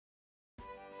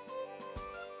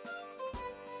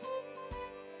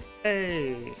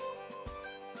Hey!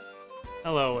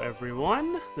 Hello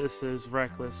everyone, this is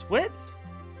Reckless Wit,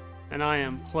 and I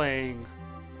am playing,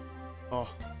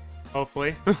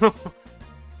 hopefully,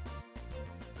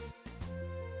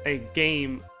 a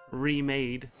game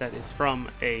remade that is from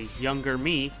a younger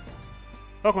me,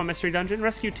 Pokemon Mystery Dungeon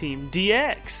Rescue Team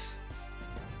DX!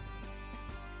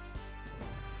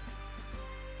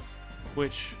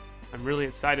 Which I'm really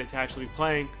excited to actually be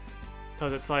playing,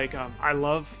 because it's like, I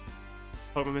love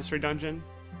Pokemon Mystery Dungeon.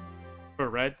 Or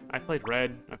Red. I played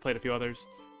Red. I played a few others.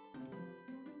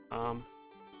 I'm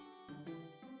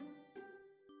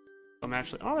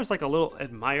actually... Oh, there's like a little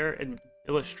admire and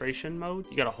illustration mode.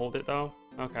 You gotta hold it though.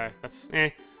 Okay, that's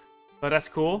but that's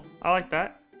cool. I like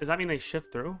that. Does that mean they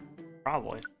shift through?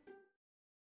 Probably.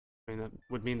 I mean, that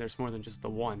would mean there's more than just the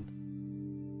one.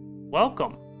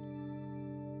 Welcome!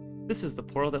 This is the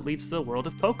portal that leads to the world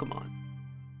of Pokemon.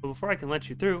 But before I can let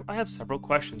you through, I have several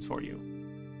questions for you.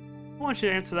 I want you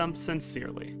to answer them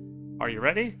sincerely. Are you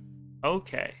ready?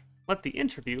 Okay, let the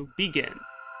interview begin.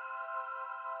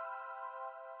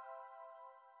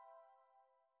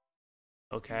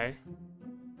 Okay.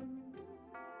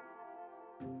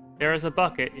 There is a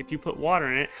bucket. If you put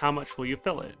water in it, how much will you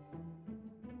fill it?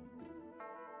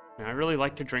 And I really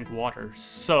like to drink water,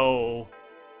 so...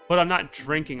 But I'm not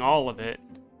drinking all of it.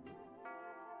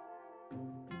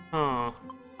 Huh.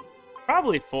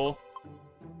 Probably full.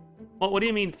 What do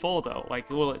you mean full, though? Like,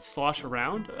 will it slosh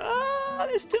around?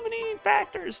 There's too many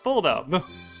factors. Full, though.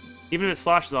 Even if it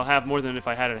sloshes, I'll have more than if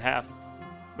I had it at half.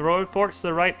 The road forks to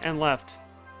the right and left.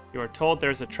 You are told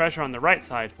there's a treasure on the right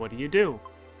side. What do?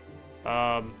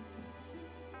 I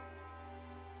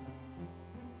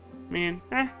mean,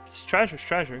 it's treasure's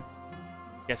treasure.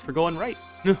 Guess we're going right.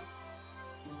 Do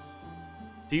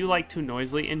you like to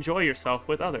noisily enjoy yourself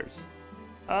with others?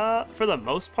 For the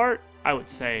most part, I would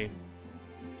say...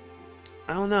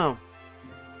 I don't know.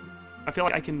 I feel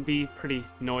like I can be pretty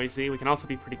noisy. We can also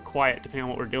be pretty quiet depending on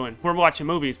what we're doing. We're watching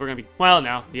movies. We're gonna be, well,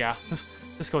 now, yeah.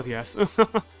 Let's go with yes.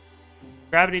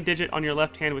 Gravity digit on your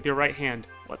left hand with your right hand.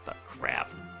 What the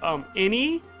crap?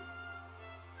 Any?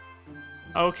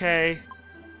 Okay.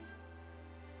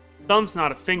 Thumb's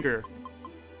not a finger.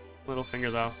 Little finger,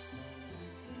 though.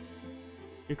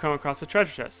 You come across a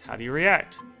treasure chest. How do you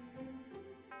react?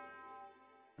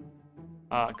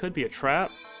 It could be a trap.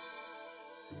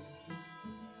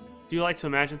 Do you like to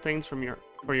imagine things for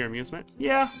your amusement?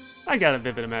 Yeah, I got a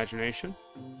vivid imagination.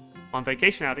 On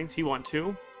vacation outings, you want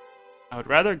to? I would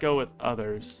rather go with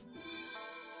others.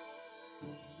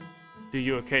 Do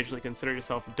you occasionally consider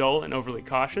yourself dull and overly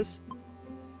cautious?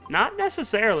 Not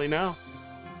necessarily, no.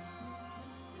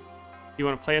 You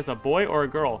want to play as a boy or a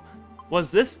girl?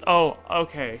 Was this... Oh,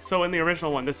 okay. So in the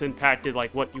original one, this impacted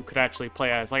like what you could actually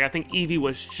play as. Like, I think Eevee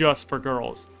was just for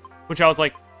girls. Which I was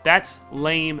like, that's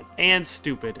lame and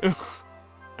stupid. And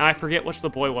I forget which the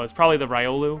boy was. Probably the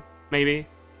Riolu, maybe.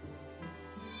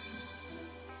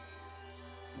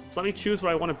 So let me choose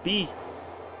what I want to be.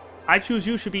 I choose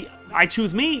you should be... I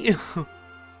choose me!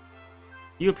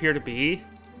 You appear to be...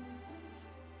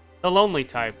 the lonely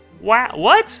type. Wow,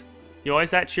 what? You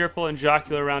always act cheerful and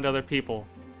jocular around other people.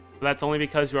 But that's only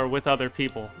because you are with other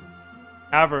people.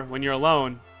 However, when you're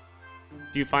alone,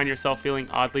 do you find yourself feeling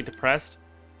oddly depressed?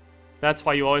 That's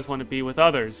why you always want to be with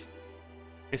others.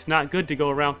 It's not good to go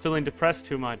around feeling depressed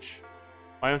too much.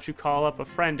 Why don't you call up a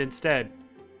friend instead?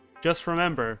 Just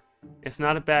remember, it's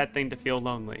not a bad thing to feel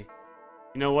lonely.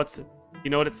 You know what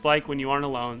it's like when you aren't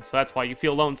alone, so that's why you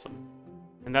feel lonesome.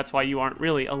 And that's why you aren't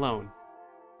really alone.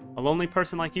 A lonely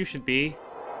person like you should be...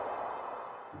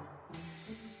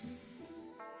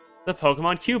 the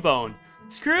Pokemon Cubone.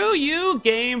 Screw you,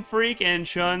 Game Freak and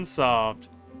Chunsoft.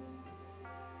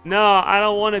 No, I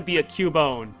don't want to be a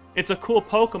Cubone. It's a cool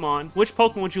Pokemon. Which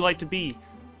Pokemon would you like to be?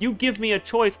 You give me a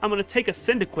choice, I'm going to take a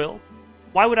Cyndaquil.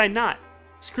 Why would I not?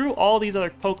 Screw all these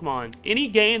other Pokemon. Any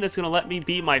game that's going to let me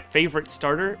be my favorite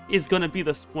starter is going to be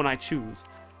the one I choose.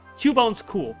 Cubone's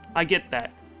cool. I get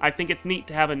that. I think it's neat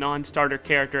to have a non-starter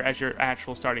character as your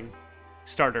actual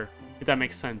starter, if that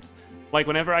makes sense. Like,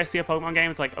 whenever I see a Pokemon game,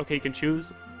 it's like, okay, you can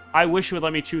choose. I wish it would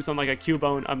let me choose something like a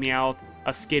Cubone, a Meowth,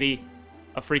 a Skitty,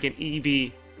 a freaking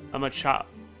Eevee, a Machop,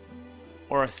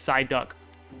 or a Psyduck.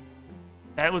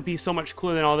 That would be so much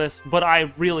cooler than all this, but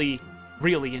I really,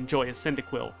 really enjoy a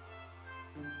Cyndaquil.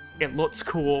 It looks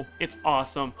cool, it's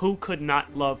awesome. Who could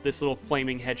not love this little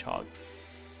flaming hedgehog?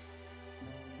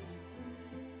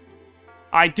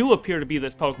 I do appear to be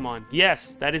this Pokemon.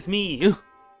 Yes, that is me.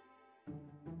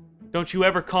 Don't you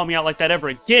ever call me out like that ever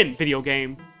again, video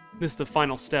game. This is the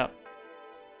final step.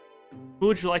 Who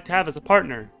would you like to have as a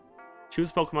partner? Choose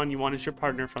Pokemon you want as your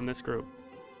partner from this group.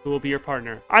 Who will be your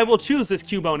partner? I will choose this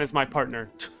Cubone as my partner.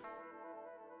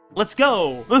 Let's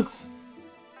go!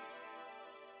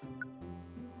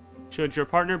 Should your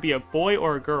partner be a boy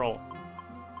or a girl?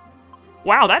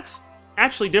 Wow, that's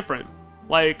actually different.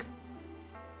 Like,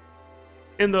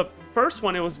 in the first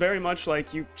one, it was very much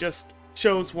like you just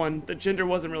chose one. The gender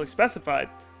wasn't really specified.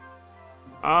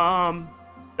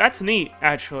 That's neat,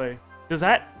 actually. Does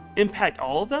that impact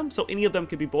all of them? So any of them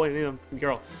could be boy and any of them could be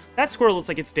girl. That squirrel looks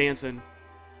like it's dancing.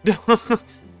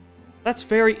 That's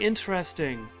very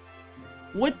interesting.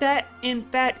 Would that, in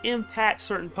fact, impact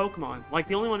certain Pokemon? Like,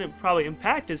 the only one it would probably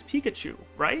impact is Pikachu,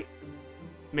 right?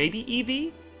 Maybe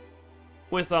Eevee?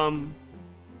 With,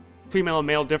 female and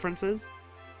male differences?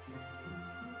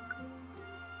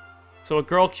 So a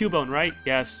girl Cubone, right?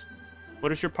 Yes.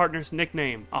 What is your partner's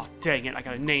nickname? Oh, dang it, I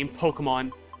gotta name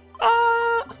Pokemon.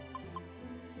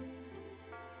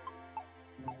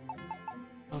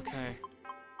 Okay.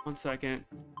 1 second.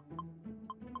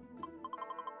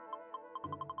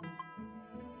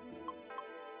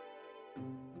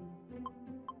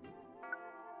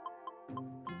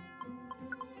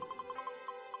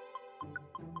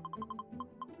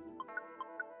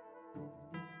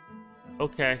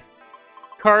 Okay.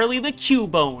 Carly the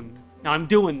Cubone. Now I'm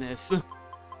doing this.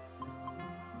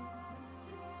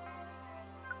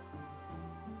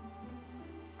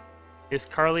 Is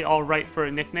Carly alright for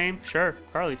a nickname? Sure,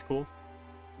 Carly's cool.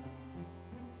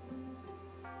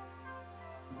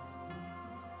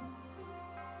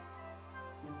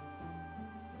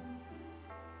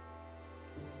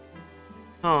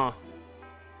 Huh.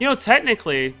 You know,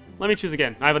 technically, let me choose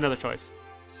again. I have another choice.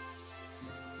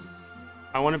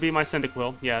 I want to be my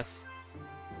Cyndaquil, yes.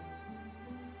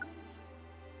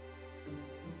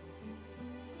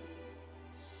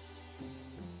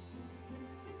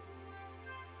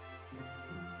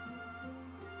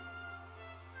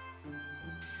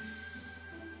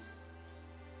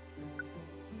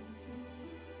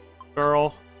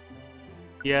 Girl.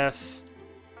 Yes.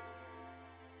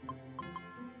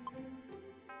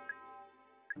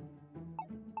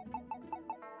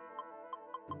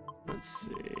 Let's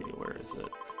see, where is it?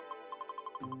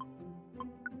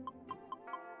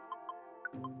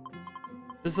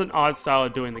 This is an odd style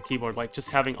of doing the keyboard, like just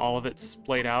having all of it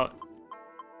splayed out.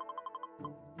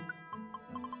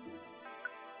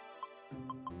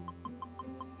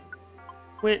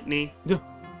 Whitney.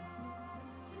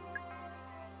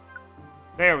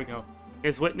 There we go.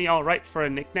 Is Whitney alright for a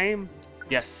nickname?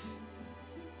 Yes.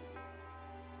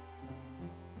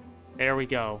 There we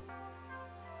go.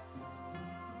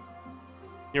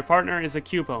 Your partner is a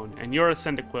Cubone, and you're a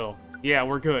Cyndaquil. Yeah,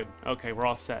 we're good. Okay, we're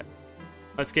all set.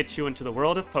 Let's get you into the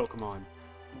world of Pokemon.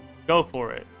 Go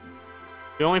for it.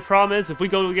 The only problem is, if we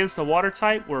go against a water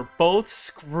type, we're both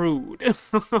screwed.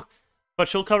 But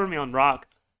she'll cover me on rock.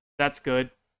 That's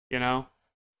good, you know?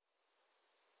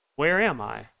 Where am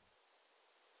I?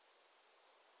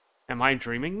 Am I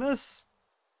dreaming this?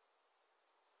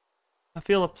 I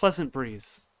feel a pleasant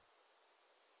breeze.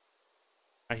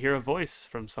 I hear a voice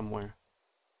from somewhere.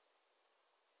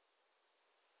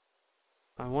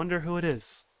 I wonder who it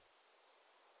is.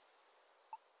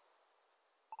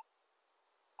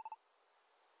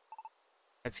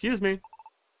 Excuse me.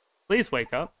 Please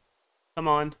wake up. Come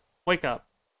on, wake up.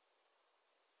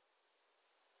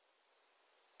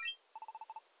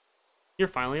 You're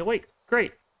finally awake.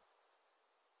 Great.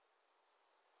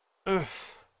 Ugh.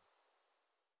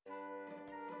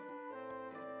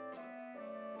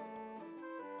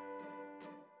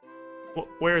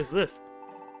 Where is this?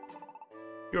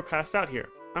 You're passed out here.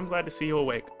 I'm glad to see you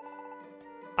awake.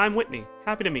 I'm Whitney.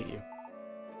 Happy to meet you.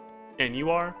 And you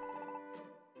are?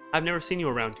 I've never seen you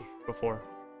around here before.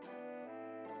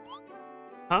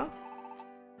 Huh?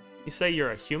 You say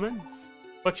you're a human?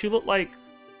 But you look like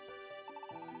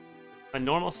a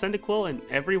normal Cyndaquil in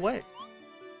every way.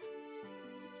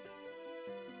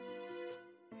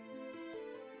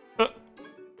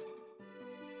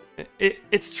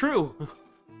 It's true.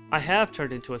 I have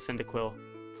turned into a Cyndaquil.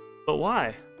 But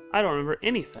why? I don't remember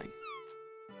anything.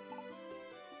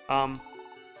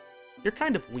 You're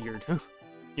kind of weird.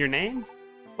 Your name?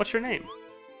 What's your name?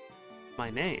 My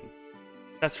name?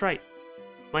 That's right.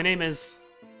 My name is...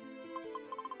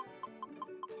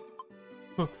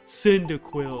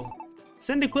 Cyndaquil.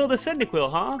 Cyndaquil the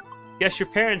Cyndaquil, huh? Guess your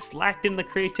parents lacked in the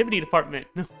creativity department.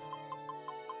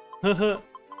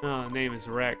 Name is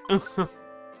Rec.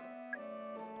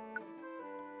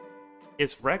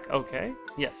 Is Rec okay?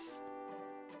 Yes.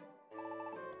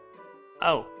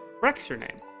 Oh, Rec's your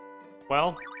name.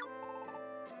 Well,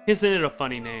 isn't it a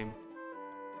funny name?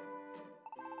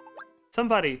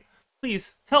 Somebody,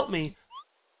 please help me.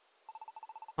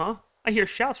 Huh? I hear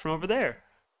shouts from over there.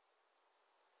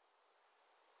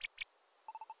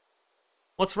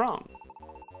 What's wrong?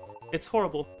 It's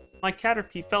horrible. My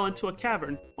Caterpie fell into a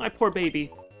cavern. My poor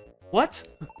baby. What?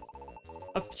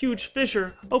 A huge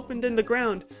fissure opened in the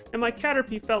ground, and my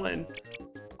Caterpie fell in.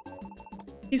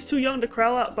 He's too young to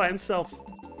crawl out by himself.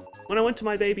 When I went to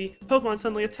my baby, Pokemon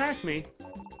suddenly attacked me.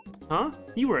 Huh?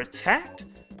 You were attacked?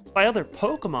 By other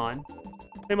Pokemon?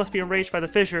 They must be enraged by the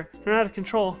fissure. They're out of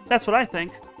control. That's what I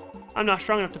think. I'm not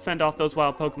strong enough to fend off those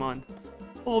wild Pokemon.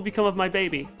 What will become of my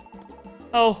baby?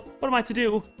 Oh, what am I to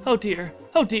do? Oh dear.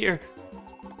 Oh dear.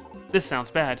 This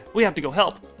sounds bad. We have to go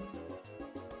help.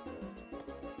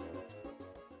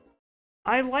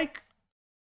 I like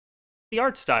the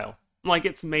art style. Like,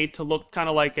 it's made to look kind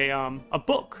of like a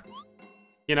book.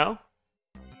 You know?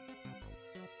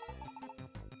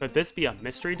 Could this be a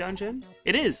mystery dungeon?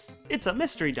 It is! It's a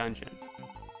mystery dungeon!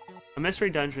 A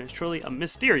mystery dungeon is truly a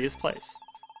mysterious place.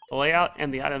 The layout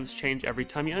and the items change every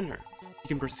time you enter. You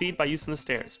can proceed by using the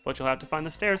stairs, but you'll have to find the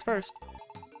stairs first.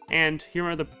 And you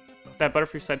remember that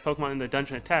Butterfree-said Pokemon in the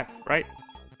dungeon attack, right?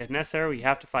 If necessary, we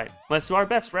have to fight. Let's do our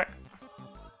best, Rec!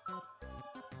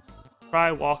 Try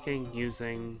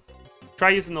using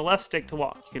the left stick to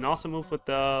walk. You can also move with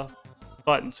the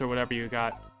buttons or whatever you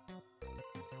got.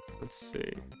 Let's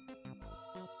see.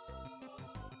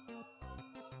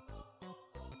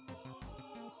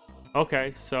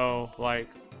 Okay, so, like,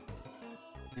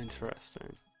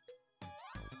 interesting.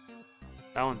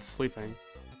 That one's sleeping.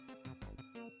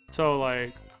 So,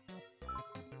 like,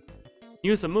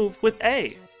 use a move with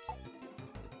A.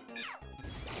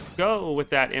 Go with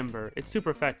that Ember. It's super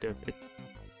effective. It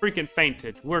freaking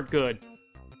fainted. We're good.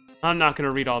 I'm not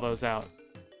gonna read all those out.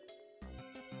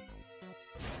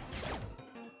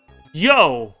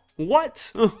 Yo!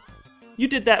 What? You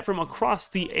did that from across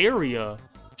the area.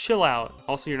 Chill out.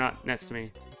 Also, you're not next to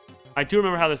me. I do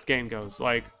remember how this game goes.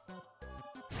 Like...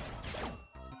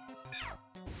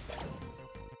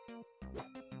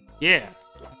 Yeah.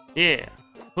 Yeah.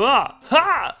 Ha!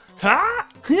 Ha! Ha!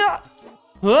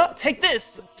 Ha! Take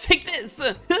this! Take this!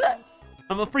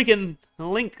 I'm a freaking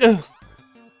Link.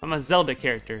 I'm a Zelda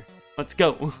character. Let's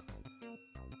go.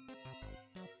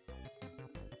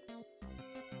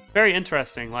 Very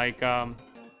interesting. Like,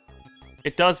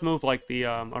 it does move like the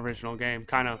original game,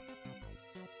 kind of.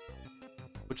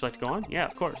 Would you like to go on? Yeah,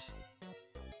 of course.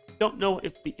 Don't know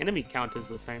if the enemy count is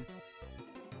the same.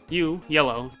 You,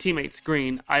 yellow, teammates,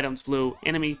 green, items, blue,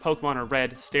 enemy, Pokemon are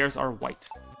red, stairs are white.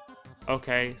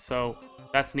 Okay, so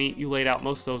that's neat. You laid out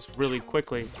most of those really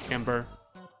quickly, Ember.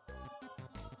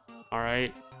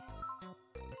 Alright.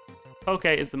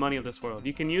 Okay is the money of this world.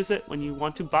 You can use it when you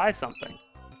want to buy something.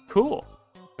 Cool.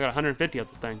 I got 150 of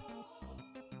the thing.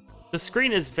 The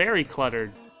screen is very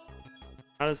cluttered.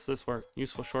 How does this work?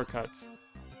 Useful shortcuts.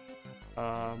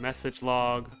 Message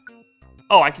log.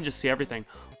 Oh, I can just see everything.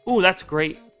 Ooh, that's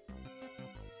great.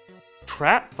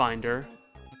 Trap Finder?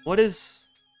 What is...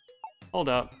 Hold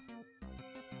up.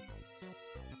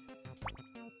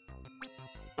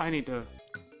 I need to...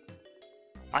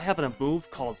 I have a move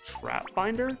called Trap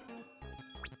Finder?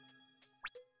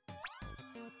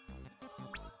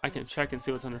 I can check and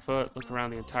see what's underfoot, look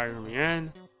around the entire room you're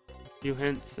in. View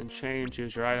hints and change,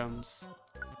 use your items.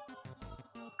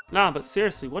 Nah, but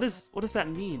seriously, what does that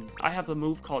mean? I have the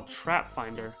move called Trap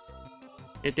Finder.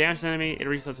 It damages an enemy, it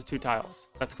resets to 2 tiles.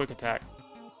 That's quick attack.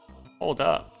 Hold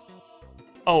up.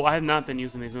 Oh, I have not been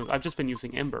using these moves. I've just been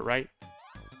using Ember, right?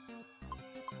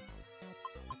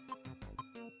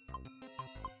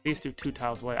 These do 2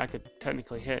 tiles away. I could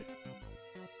technically hit.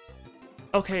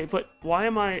 Okay, but why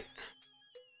am I...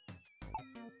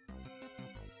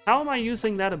 How am I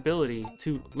using that ability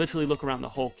to literally look around the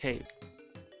whole cave?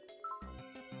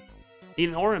 Eat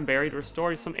an Oran Berry to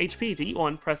restore some HP. To eat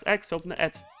one, press X to open the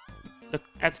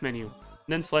Ets menu, and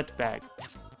then select Bag.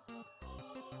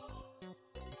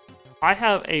 I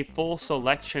have a full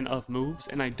selection of moves,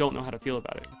 and I don't know how to feel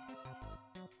about it.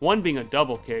 One being a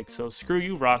double kick, so screw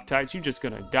you rock types, you're just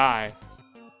gonna die.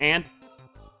 And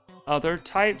other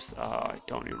types? I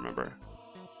don't even remember.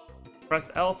 Press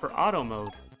L for auto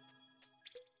mode.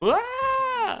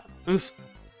 Ah!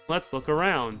 Let's look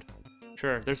around.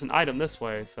 Sure, there's an item this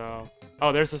way, so...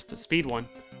 Oh, there's a speed one.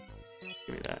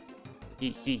 Give me that.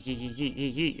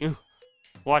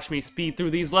 Watch me speed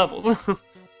through these levels.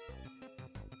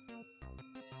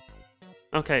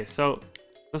 Okay, so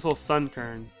this little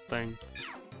Sunkern thing.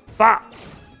 Bah!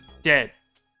 Dead.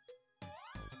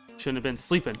 Shouldn't have been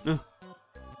sleeping. Would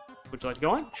you like to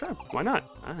go on? Sure, why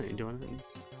not? I ain't doing anything.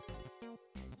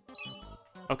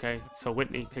 Okay, so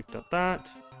Whitney picked up that.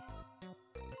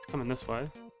 It's coming this way.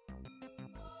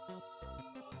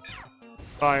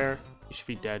 Fire. You should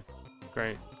be dead.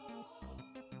 Great.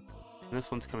 And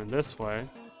this one's coming this way.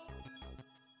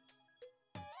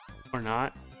 Or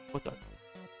not. What the?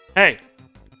 Hey!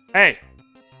 Hey!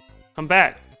 Come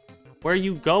back. Where are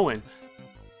you going?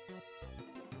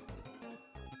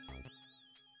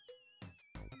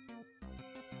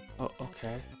 Oh,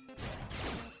 okay.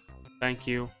 Thank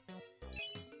you.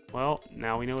 Well,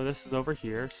 now we know this is over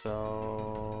here,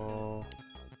 so...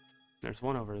 There's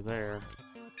one over there.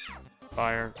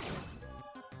 Fire.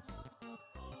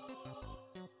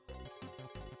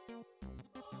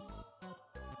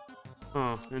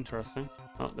 Oh, interesting.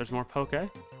 Oh, there's more Poke.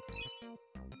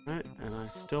 Alright, and I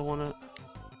still wanna...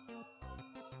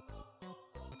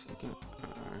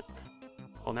 Alright.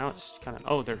 Well, now it's kind of...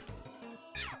 Oh, they're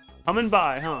coming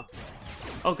by, huh?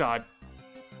 Oh, God.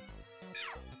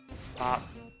 Pop.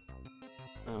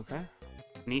 Okay.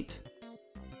 Neat.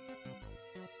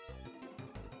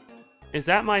 Is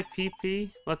that my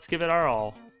PP? Let's give it our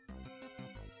all.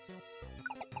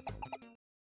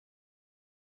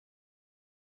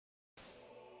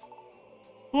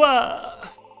 Whoa!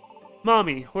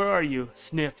 Mommy, where are you?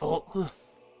 Sniffle.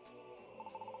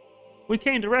 We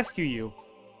came to rescue you.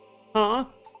 Huh?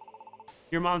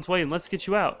 Your mom's waiting. Let's get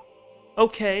you out.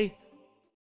 Okay.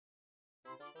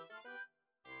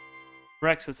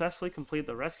 Rex successfully completed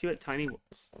the rescue at Tiny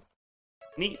Woods.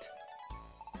 Neat.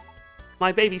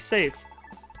 My baby's safe.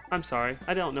 I'm sorry.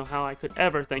 I don't know how I could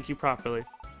ever thank you properly.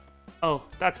 Oh,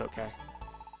 that's okay.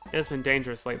 It has been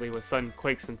dangerous lately with sudden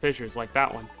quakes and fissures like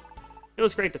that one. It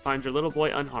was great to find your little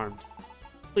boy unharmed.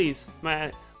 Please,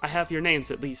 may I have your names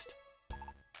at least?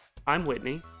 I'm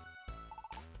Whitney.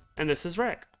 And this is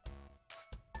Rick.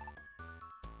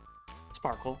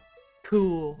 Sparkle.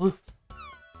 Cool.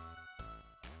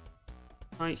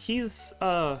 He's,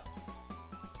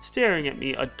 staring at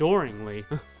me adoringly.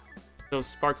 Those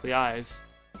sparkly eyes.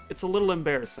 It's a little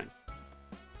embarrassing.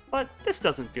 But this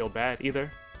doesn't feel bad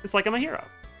either. It's like I'm a hero.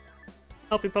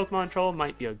 Helping Pokemon Troll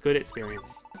might be a good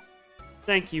experience.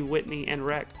 Thank you, Whitney and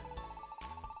Rec.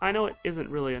 I know it isn't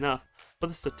really enough, but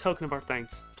this is a token of our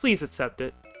thanks. Please accept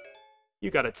it.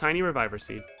 You got a tiny Reviver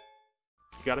Seed.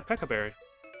 You got a Pekka Berry.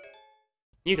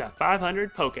 You got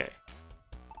 500 Poke.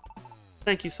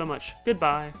 Thank you so much.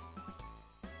 Goodbye.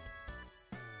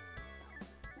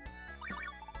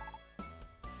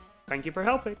 Thank you for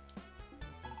helping.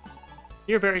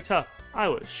 You're very tough. I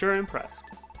was sure impressed.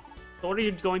 So what are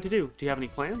you going to do? Do you have any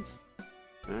plans?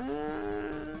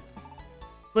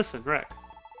 Listen, Rec.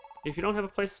 If you don't have a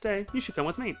place to stay, you should come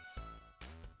with me.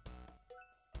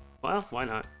 Well, why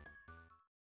not?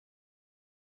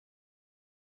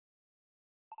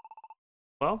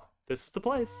 Well, this is the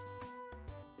place.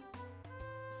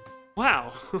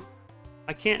 Wow.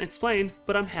 I can't explain,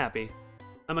 but I'm happy.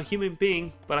 I'm a human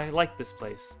being, but I like this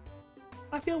place.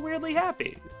 I feel weirdly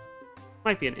happy.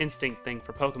 Might be an instinct thing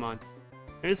for Pokemon.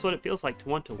 It is what it feels like to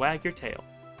want to wag your tail.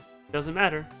 Doesn't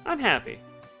matter, I'm happy.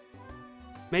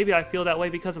 Maybe I feel that way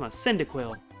because I'm a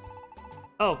Cyndaquil.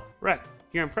 Oh, Rec,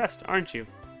 you're impressed, aren't you?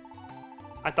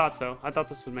 I thought so. I thought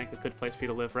this would make a good place for you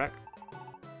to live, Rec.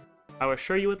 I was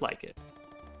sure you would like it.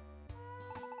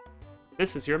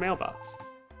 This is your mailbox.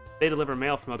 They deliver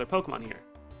mail from other Pokemon here.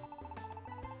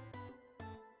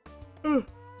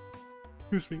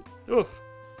 Excuse me. Oof.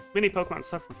 Many Pokemon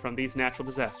suffer from these natural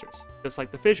disasters, just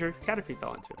like the fissure Caterpie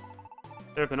fell into.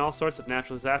 There have been all sorts of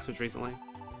natural disasters recently.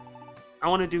 I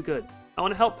want to do good. I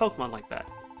want to help Pokemon like that.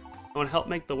 I want to help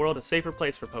make the world a safer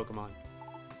place for Pokemon.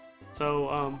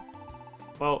 So,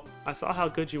 well, I saw how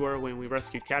good you were when we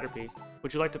rescued Caterpie.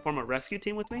 Would you like to form a rescue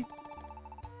team with me?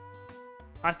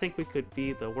 I think we could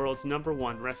be the world's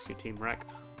 #1 rescue team, Rec.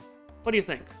 What do you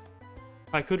think?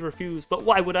 I could refuse, but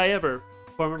why would I ever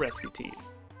form a rescue team?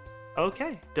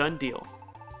 Okay, done deal.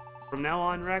 From now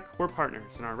on, Rec, we're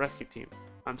partners in our rescue team.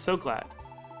 I'm so glad.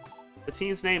 The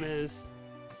team's name is...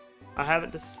 I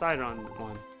haven't decided on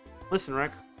one. Listen,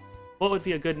 Rec, what would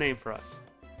be a good name for us?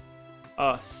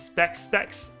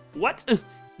 Specs. What?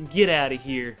 Get out of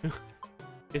here.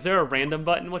 Is there a random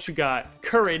button? What you got?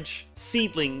 Courage,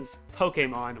 Seedlings,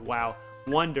 Pokemon, wow,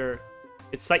 Wonder,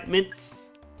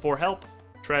 Excitements, For Help,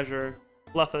 Treasure,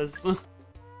 Fluffas,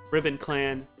 Ribbon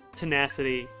Clan,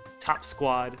 Tenacity, Top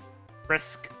Squad,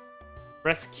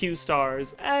 Rescue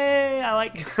Stars, hey, I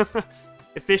like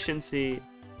Efficiency,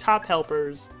 Top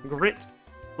Helpers, Grit,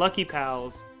 Lucky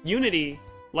Pals, Unity,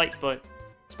 Lightfoot,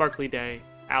 Sparkly Day,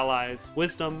 Allies,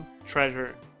 Wisdom,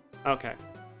 Treasure. Okay,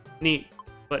 neat.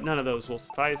 But none of those will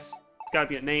suffice. It's gotta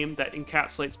be a name that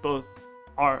encapsulates both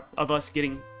of us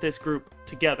getting this group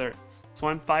together. So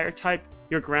I'm Fire type,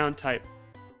 you're Ground type.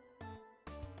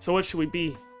 So what should we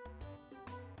be?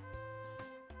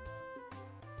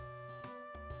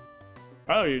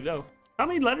 Oh, you know. How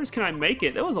many letters can I make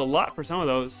it? That was a lot for some of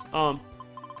those.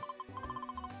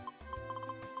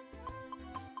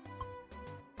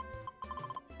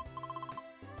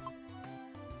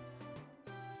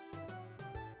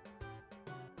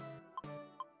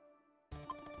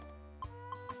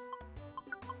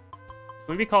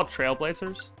 we be called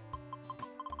Trailblazers?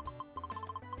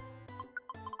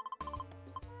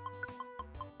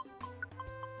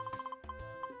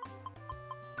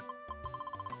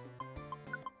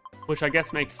 Which I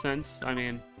guess makes sense. I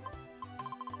mean,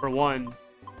 for one.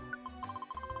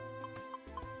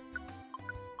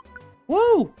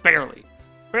 Woo! Barely.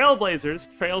 Trailblazers.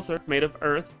 Trails are made of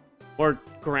earth or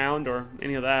ground or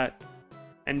any of that.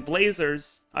 And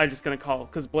Blazers, I'm just going to call,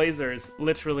 because Blazer is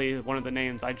literally one of the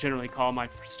names I generally call my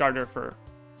starter for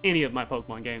any of my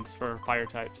Pokemon games for fire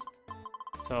types.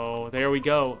 So there we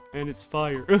go. And it's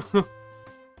fire.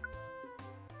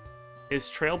 Is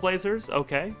Trailblazers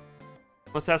okay?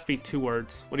 Let's have to be 2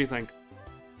 words. What do you think?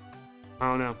 I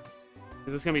don't know.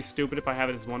 Is this going to be stupid if I have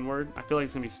it as 1 word? I feel like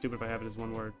it's going to be stupid if I have it as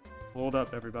 1 word. Hold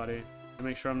up, everybody. To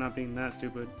make sure I'm not being that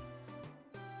stupid.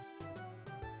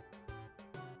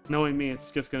 Knowing me,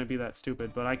 it's just going to be that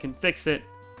stupid, but I can fix it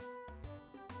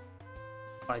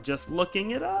by just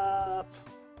looking it up.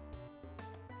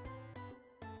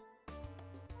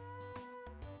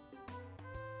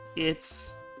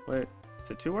 It's... Wait,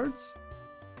 is it 2 words?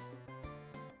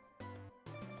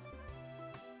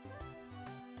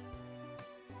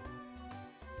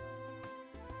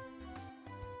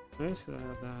 Where should I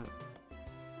have that?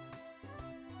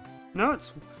 No,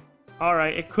 it's...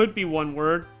 Alright, it could be 1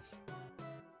 word.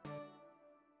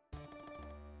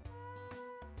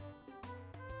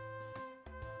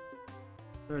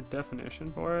 Is there a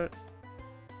definition for it?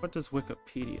 What does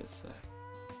Wikipedia say?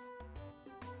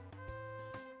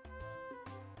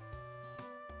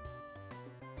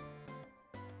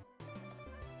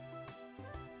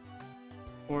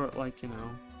 Or, like, you know...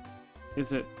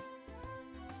 Is it...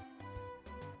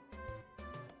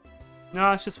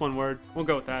 No, it's just 1 word. We'll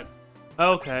go with that.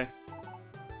 Okay.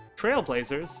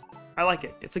 Trailblazers. I like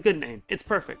it. It's a good name. It's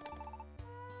perfect.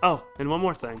 Oh, and one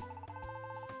more thing.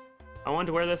 I wanted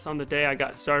to wear this on the day I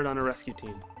got started on a rescue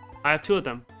team. I have 2 of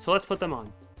them, so let's put them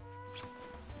on.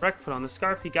 Rek put on the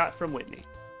scarf he got from Whitney.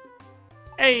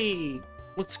 Hey!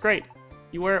 Looks great.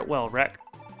 You wear it well, Rek.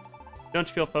 Don't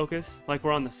you feel focused, like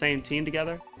we're on the same team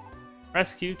together?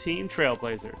 Rescue Team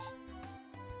Trailblazers.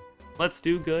 Let's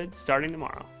do good starting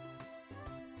tomorrow.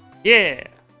 Yeah!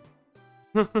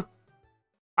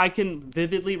 I can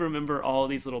vividly remember all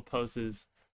these little poses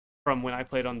from when I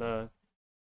played on the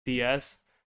DS.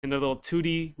 And the little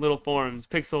 2D little forms,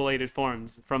 pixelated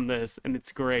forms from this, and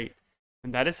it's great.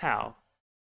 And that is how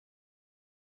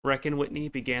Rek and Whitney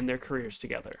began their careers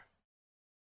together.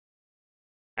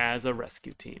 As a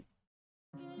rescue team.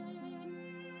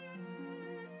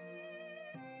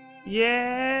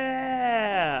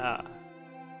 Yeah!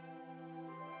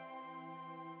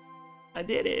 I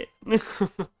did it!